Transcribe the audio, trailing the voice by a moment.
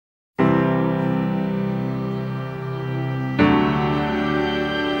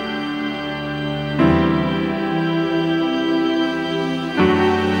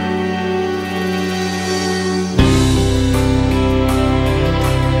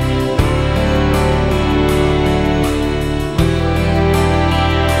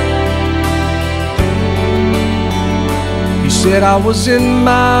said I was in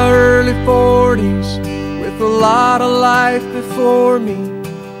my early 40s with a lot of life before me,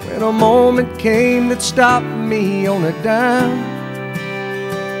 when a moment came that stopped me on a dime.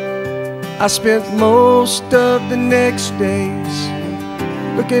 I spent most of the next days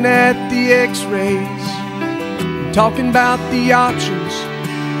looking at the x-rays, talking about the options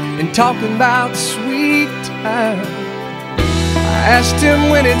and talking about sweet time. I asked him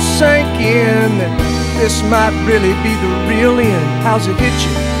when it sank in that this might really be the real end. How's it hit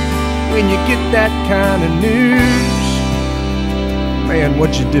you when you get that kind of news? Man,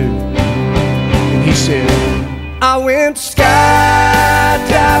 what'd you do? And he said, I went skydiving,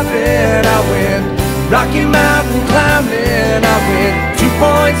 I went Rocky Mountain climbing, I went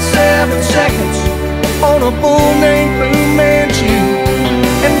 2.7 seconds on a bull named Blue Manchu,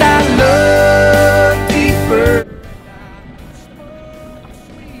 and I love deeper.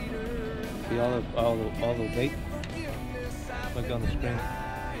 See all the bait? Look on the screen.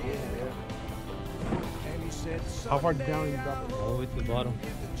 How far down you drop it? All the way to the bottom.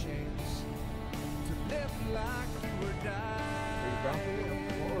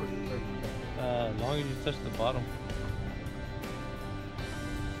 As long as you touch the bottom.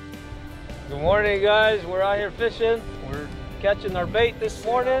 Good morning, guys. We're out here fishing. We're catching our bait this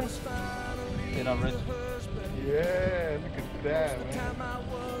morning. Get on, Rich. Yeah, look at that, man.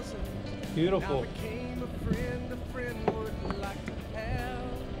 Beautiful.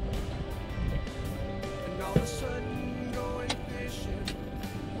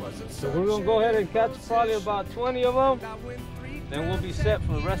 So we're gonna go ahead and catch probably about 20 of them. Then we'll be set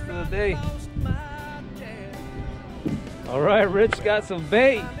for the rest of the day. All right, Rich got some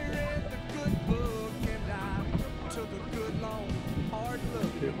bait.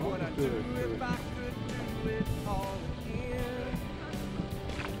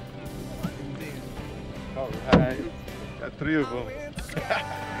 All right, got 3 of them.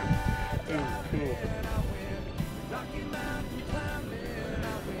 Cool.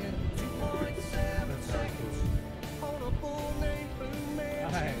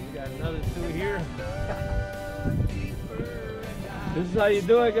 Alright, we got another 2 here. This is how you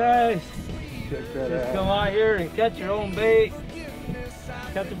do it, guys. Check that Just out. come out here and catch your own bait.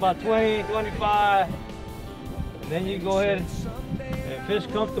 Catch about 20, 25. And then you go ahead and fish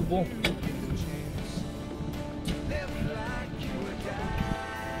comfortable.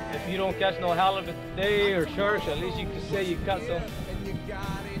 If you don't catch no halibut today or sharks, at least you can say you caught some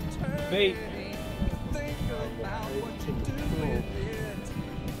bait.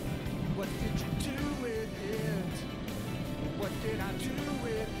 What did you do with it? What did I do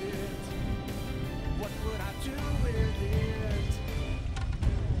with it? What would I do with it?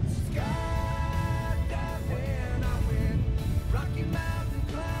 Skydiving, I went Rocky Mountain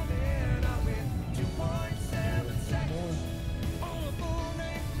climbing, I went 2.7 seconds on a bull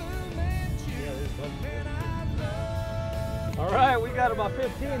named Blue Manchu. Man, I love. All right, we got about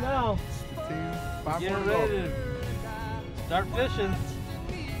 15 now. 5 Getting more ready to start fishing.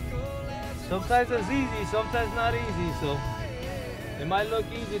 Sometimes it's easy, sometimes not easy, so it might look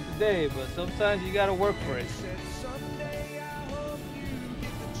easy today, but sometimes you gotta work for it.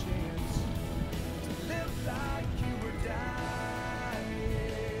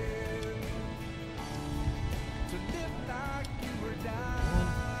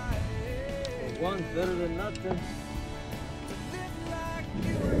 One's better than nothing.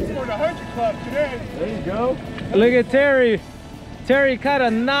 For the 100 Club today. There you go. Look at Terry. Terry caught a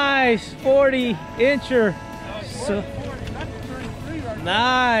nice 40-incher. So,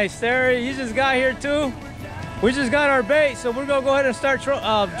 nice, Terry. You just got here too. We just got our bait, so we're gonna go ahead and start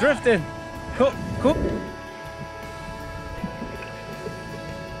drifting. Cool.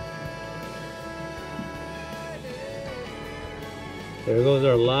 There goes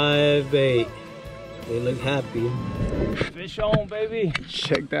our live bait. They look happy. Fish on, baby.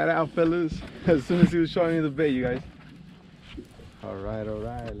 Check that out, fellas. As soon as he was showing me the bait, you guys. All right.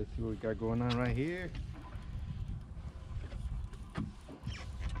 Let's see what we got going on right here.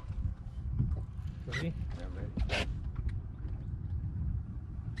 Ready? Yeah, ready.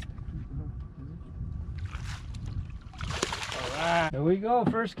 All right. There we go.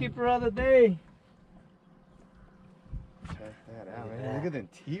 First keeper of the day. Check that out, man. Look at the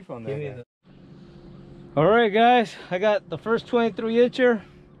teeth on that guy. All right, guys. I got the first 23-incher.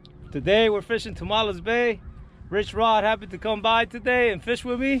 Today we're fishing Tomales Bay. Rich Rod happened to come by today and fish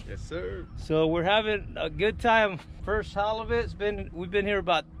with me. Yes, sir. So we're having a good time. First halibut. We've been here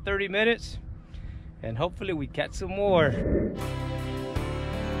about 30 minutes, and hopefully we catch some more.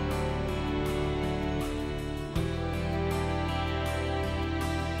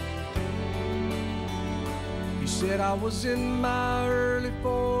 Said I was in my early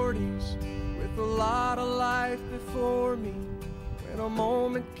 40s with a lot of life before me, when a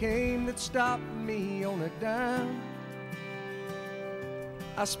moment came that stopped me on a dime.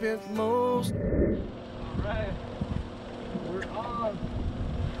 I spent most... Alright, we're on.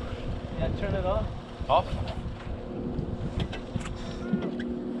 Yeah, turn it off. Off.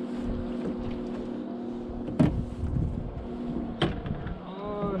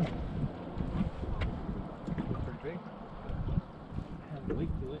 On. Pretty big. Have a weight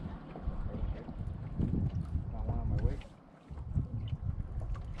to it. Got one on my way.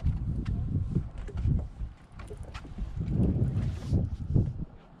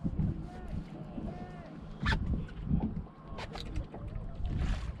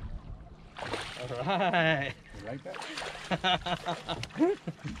 Alright. You like that?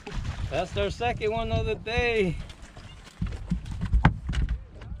 That's our second one of the day.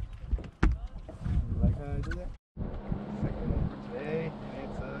 You like how I do that? Second one for today, and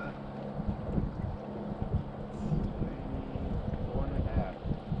it's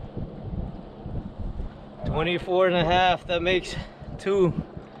 24.5. 24 and a half, that makes two.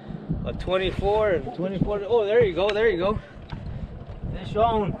 A 24 and 24. Oh, there you go, there you go. It's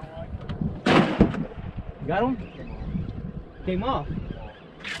shown. Got him? Came off.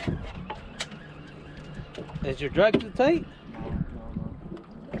 Is your drag too tight?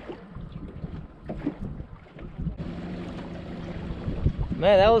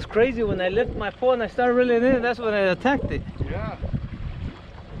 Man, that was crazy. When I lifted my pole and I started reeling in, that's when I attacked it. Yeah.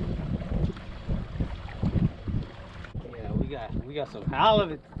 Yeah, we got some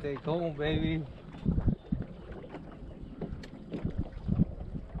halibut to take home, baby.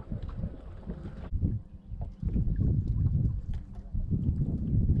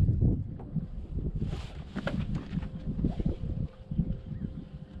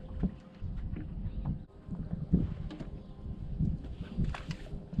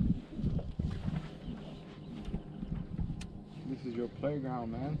 This is your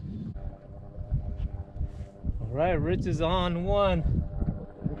playground, man. All right, Rich is on one.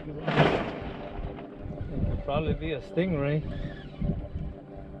 It could probably be a stingray.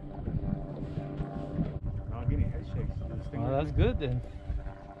 Not getting head shakes. Oh, that's good then.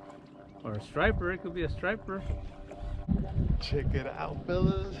 Or a striper, it could be a striper. Check it out,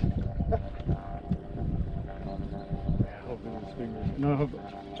 fellas. I hope it's a stinger. No, I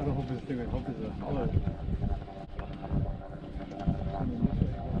don't hope it's a stinger. I hope it's a halibut.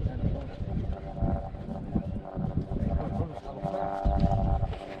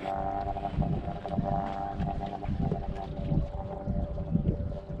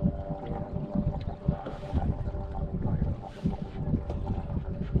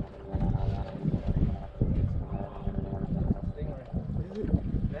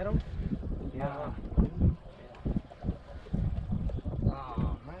 Met him? Yeah.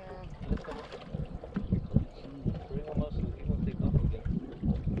 Oh, man. Bring him up so he won't take off again.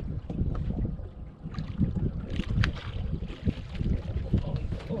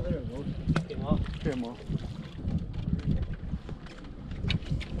 Oh, there it goes. Came off. Came off.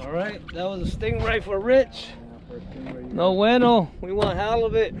 All right, that was a stingray for Rich. Yeah, first stingray. No bueno, we want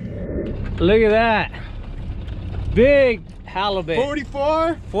halibut. Look at that. Big halibut.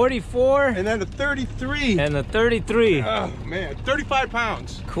 44 44 and then a 33. and a 33. Oh man, 35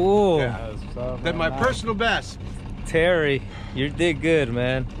 pounds. Cool. Yeah, that's my personal best. Terry, you did good,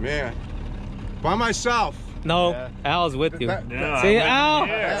 man. Man, by myself. No, Yeah. Al's with you. That- See, I Al,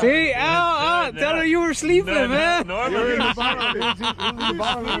 wouldn't- yeah. see, Al, tell her you were sleeping, man. You're in the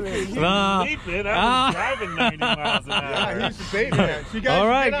bottom of it. Nah. Sleeping, Ah. I was driving 90 miles an hour. Yeah, he's the bait man. You guys All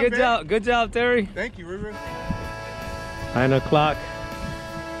right, get up, good man. job. Good job, Terry. Thank you, River. 9 o'clock.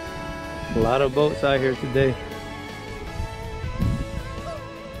 A lot of boats out here today.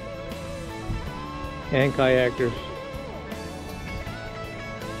 And kayakers.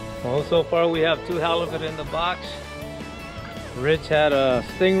 Well, so far we have 2 halibut in the box. Rich had a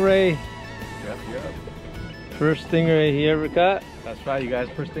stingray. Yep. First stingray he ever caught. That's right, you guys.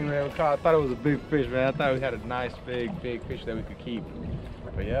 First thing we ever caught. I thought it was a big fish, man. I thought we had a nice, big fish that we could keep.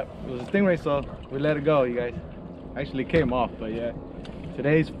 But yeah, it was a stingray, so we let it go, you guys. Actually came off, but yeah.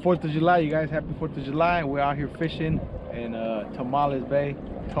 Today's 4th of July, you guys. Happy 4th of July. We're out here fishing in Tomales Bay.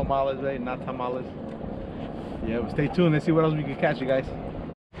 Tomales Bay, not tamales. Yeah, well, stay tuned. Let's see what else we can catch, you guys.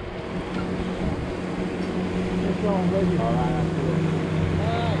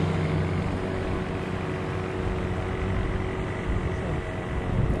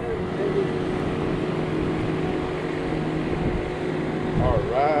 All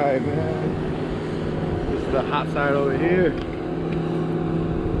right, all right, man. This is the hot side over here.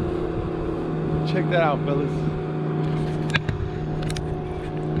 Check that out, fellas.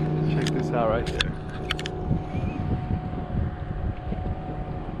 out right there.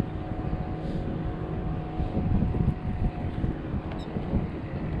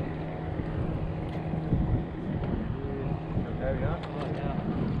 Heavy, huh?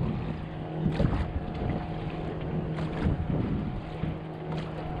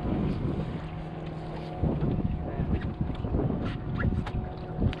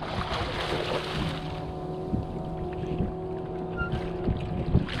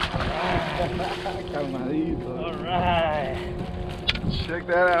 All right. Check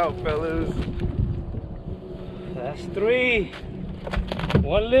that out, fellas. That's 3.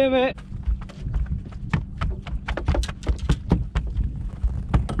 1 limit.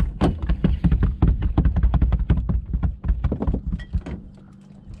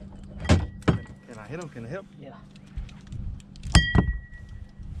 Can I hit him? Can I hit him? Yeah.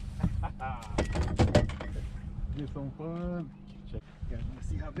 Get some fun. Check. You guys want to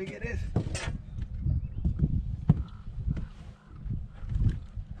see how big it is?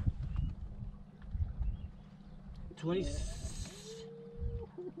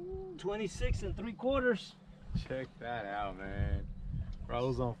 $26 3/4. Check that out, man.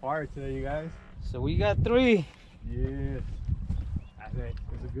 Bro's on fire today, you guys. So we got 3. Yes. I think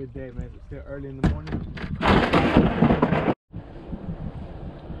it's a good day, man. It's still early in the morning.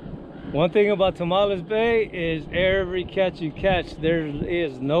 One thing about Tomales Bay is every catch you catch, there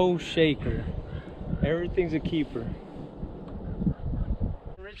is no shaker. Everything's a keeper.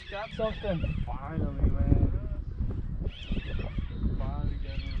 Rich got something. Finally, man. Finally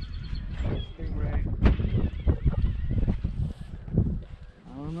getting a stingray.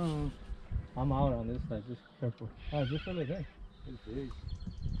 I don't know. I'm out on this side, just careful. Oh, just feel it in. It's big.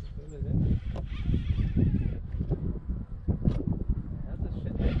 Just feel it in. That's a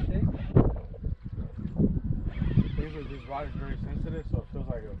shit big thing. Things are this rod is very sensitive, so it feels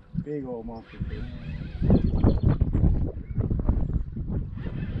like a big old monster fish.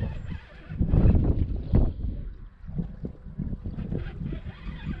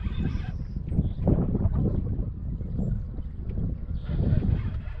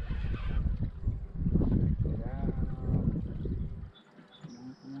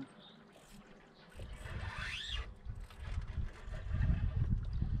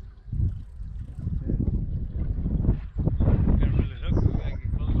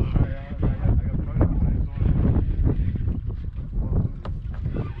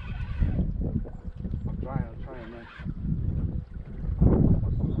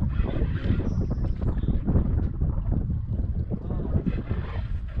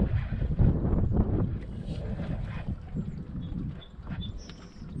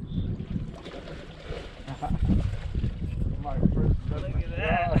 Look at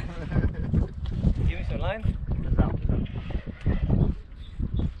that. Give me some line.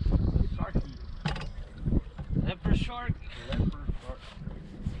 Leopard shark.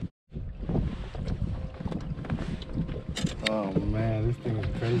 Oh man, this thing is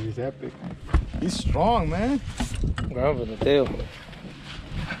crazy. It's epic. He's strong, man. Grab with the tail. You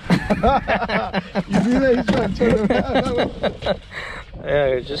see that? He's trying to turn around.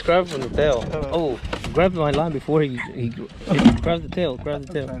 Yeah, just grab from the tail. Oh, grab my line before he grab the tail. Grab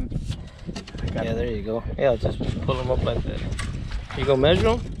the tail. Yeah, there you go. Yeah, just pull him up like that. You gonna measure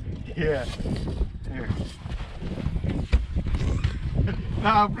him? Yeah. Here.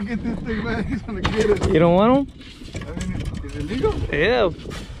 Nah, forget this thing, man. He's gonna get us. You don't want him? I mean, is it legal? Yeah.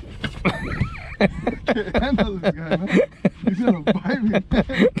 I know this guy, man. He's gonna bite me.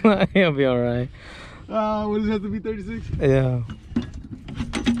 He'll be alright. What does it have to be, 36? Yeah.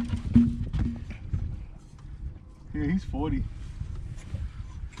 Yeah, he's 40.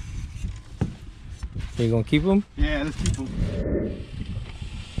 You gonna keep him? Yeah, let's keep him.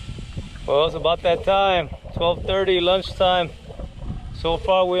 Well, it's about that time. 12:30, lunchtime. So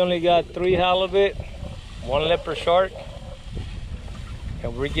far, we only got 3 halibut, 1 leopard shark,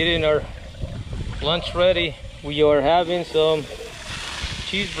 and we're getting our lunch ready. We are having some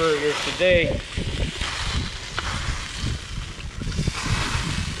cheeseburgers today.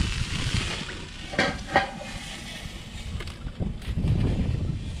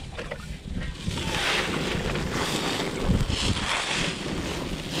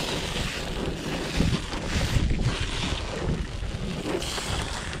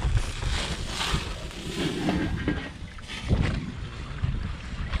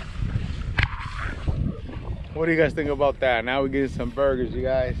 What do you guys think about that? Now we're getting some burgers, you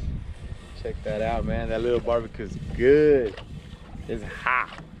guys. Check that out, man. That little barbecue's good. It's hot.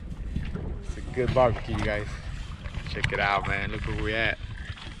 It's a good barbecue, you guys. Check it out, man. Look where we at.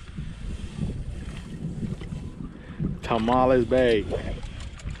 Tomales Bay.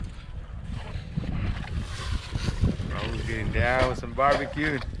 Yeah, with some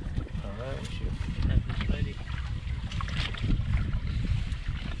barbecued. Alright, we should have this ready.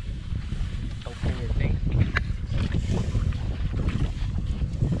 Open your thing.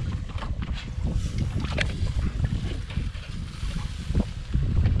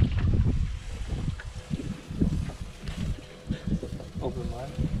 Open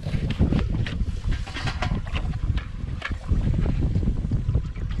mine.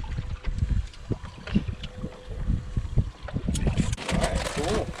 Alright,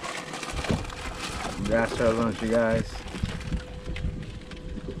 cool. That's our lunch, you guys.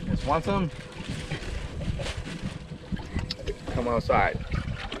 Just want some? Come outside.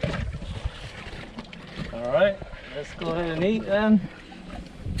 Alright, let's go ahead and eat then.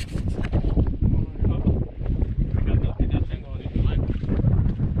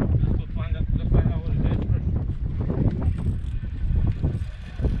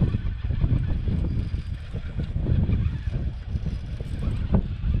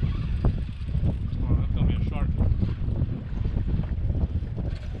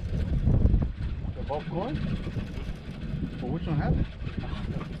 Both going? Well, which one has it?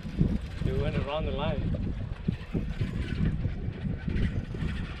 We went around the line.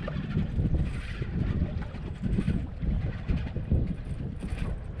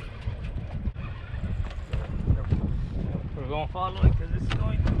 We're going to follow it because it's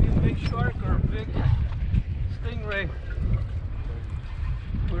going to be a big shark or a big stingray.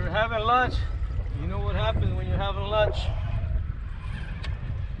 We were having lunch. You know what happens when you're having lunch?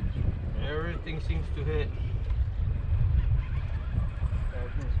 Everything seems to hit.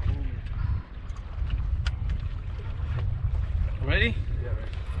 Ready? Yeah, right.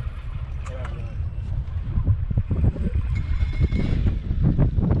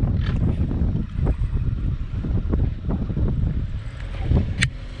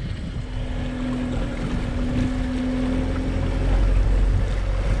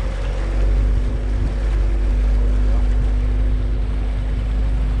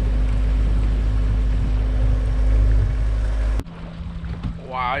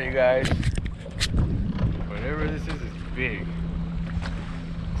 Wow, you guys. Whatever this is big.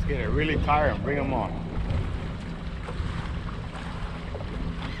 Let's get it really tired and bring them on.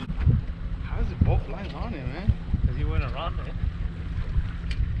 How is it both lines on it, man? Because you went around it.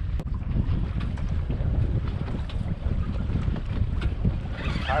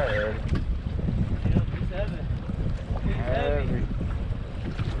 It's tired. Yeah, he's heavy. He's heavy.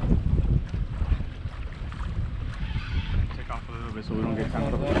 Take off a little bit so we don't get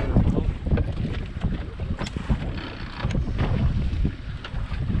tangled up.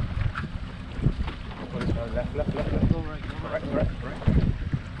 Left. Go right, Right.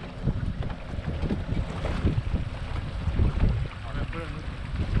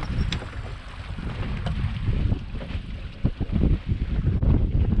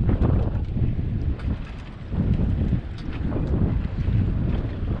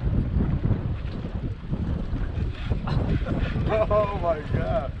 Oh my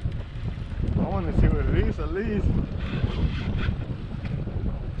God. I want to see what it is at least.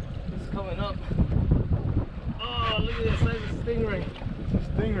 It's coming up. Oh, look at the size of the stingray. It's a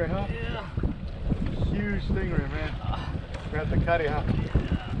stingray, huh? Yeah. Huge stingray, man. We have to cut it, huh?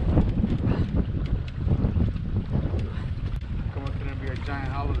 Come up, gonna be a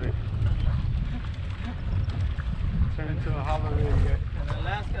giant halibut. Turn into a halibut, you guys. An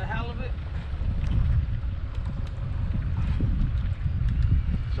Alaska halibut.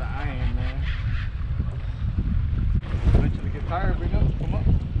 Giant, man. Eventually get tired, bring up, come up.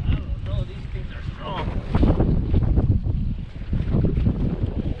 I don't know, these things are strong.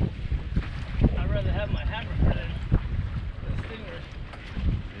 I'd rather have my hammer than the stinger.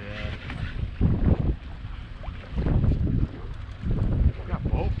 Yeah. We got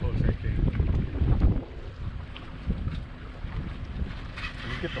both hooks, I think.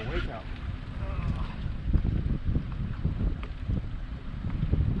 Let's get the weight out.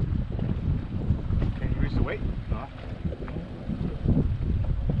 Can you reach the weight? No.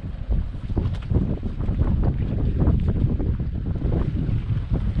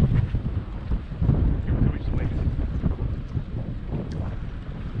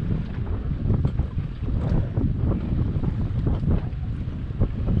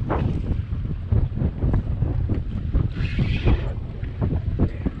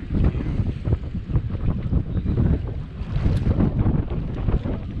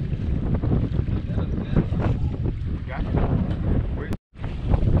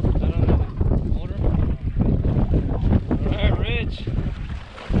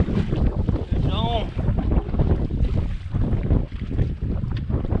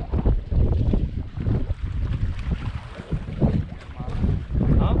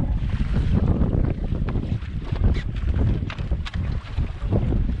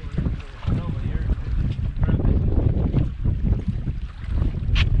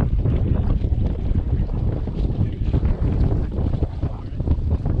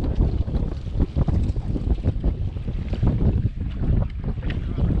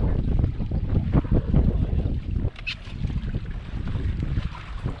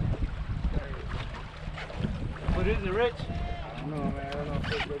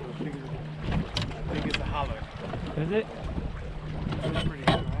 Is it? That's pretty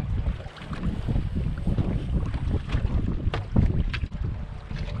good, right?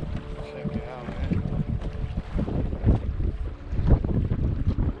 Check it out, man.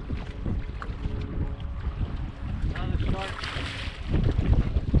 Another shark.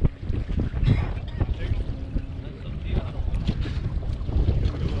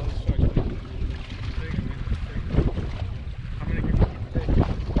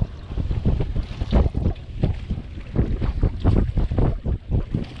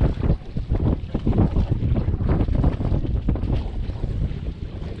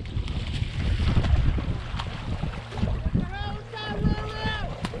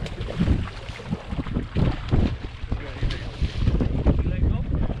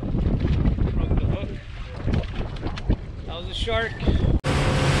 Shark.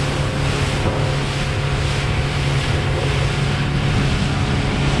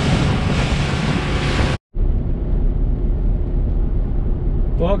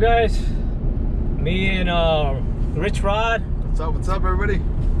 Well guys, me and Rich Rod, What's up everybody?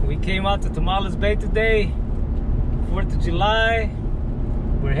 we came out to Tomales Bay today, 4th of July.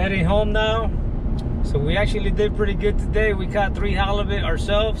 We're heading home now. So we actually did pretty good today. We caught 3 halibut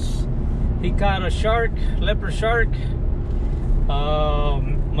ourselves. He caught a shark, leopard shark.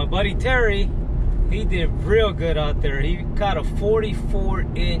 My buddy Terry, he did real good out there. He caught a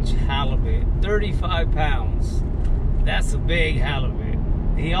 44-inch halibut, 35 pounds. That's a big halibut.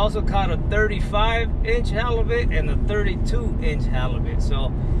 He also caught a 35-inch halibut and a 32-inch halibut.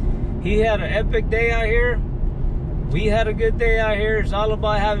 So he had an epic day out here. We had a good day out here. It's all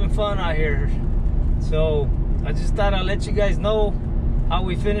about having fun out here. So I just thought I'd let you guys know how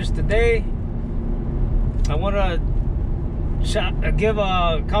we finished today. I want to give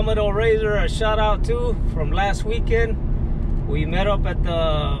a Commodore Razor a shout out too from last weekend. We met up at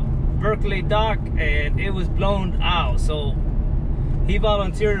the Berkeley dock and it was blown out, so he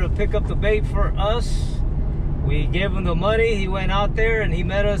volunteered to pick up the bait for us. We gave him the money. He went out there and he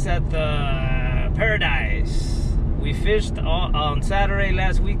met us at the Paradise. We fished on Saturday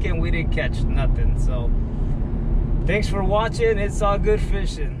last weekend. We didn't catch nothing, so thanks for watching. It's all good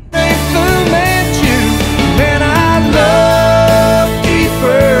fishing. Faithful met you, man, I love